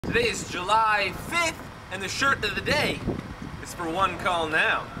Today is July 5th, and the shirt of the day is for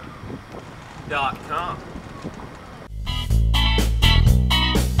OneCallNow.com.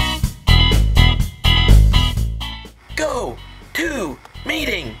 Go to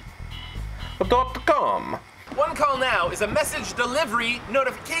meeting.com. One Call Now is a message delivery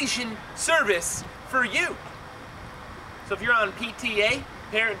notification service for you. So if you're on PTA,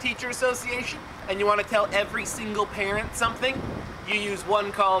 Parent Teacher Association, and you want to tell every single parent something, you use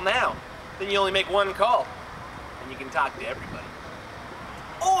One Call Now. Then you only make one call, and you can talk to everybody.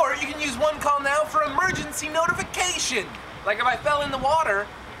 Or you can use One Call Now for emergency notification. Like if I fell in the water,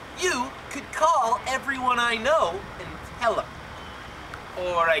 you could call everyone I know and tell them.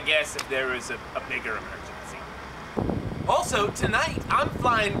 Or I guess if there was a bigger emergency. Also, tonight, I'm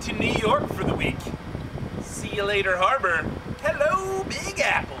flying to New York for the week. See you later, Harbor. Hello, Big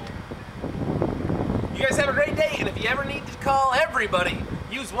Apple. You guys have a great day, and if you ever need to call everybody,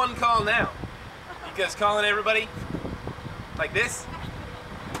 use One Call Now. Because calling everybody like this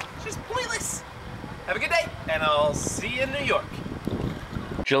is just pointless. Have a good day, and I'll see you in New York.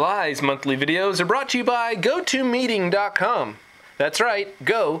 July's monthly videos are brought to you by GoToMeeting.com. That's right,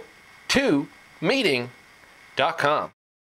 go to meeting.com.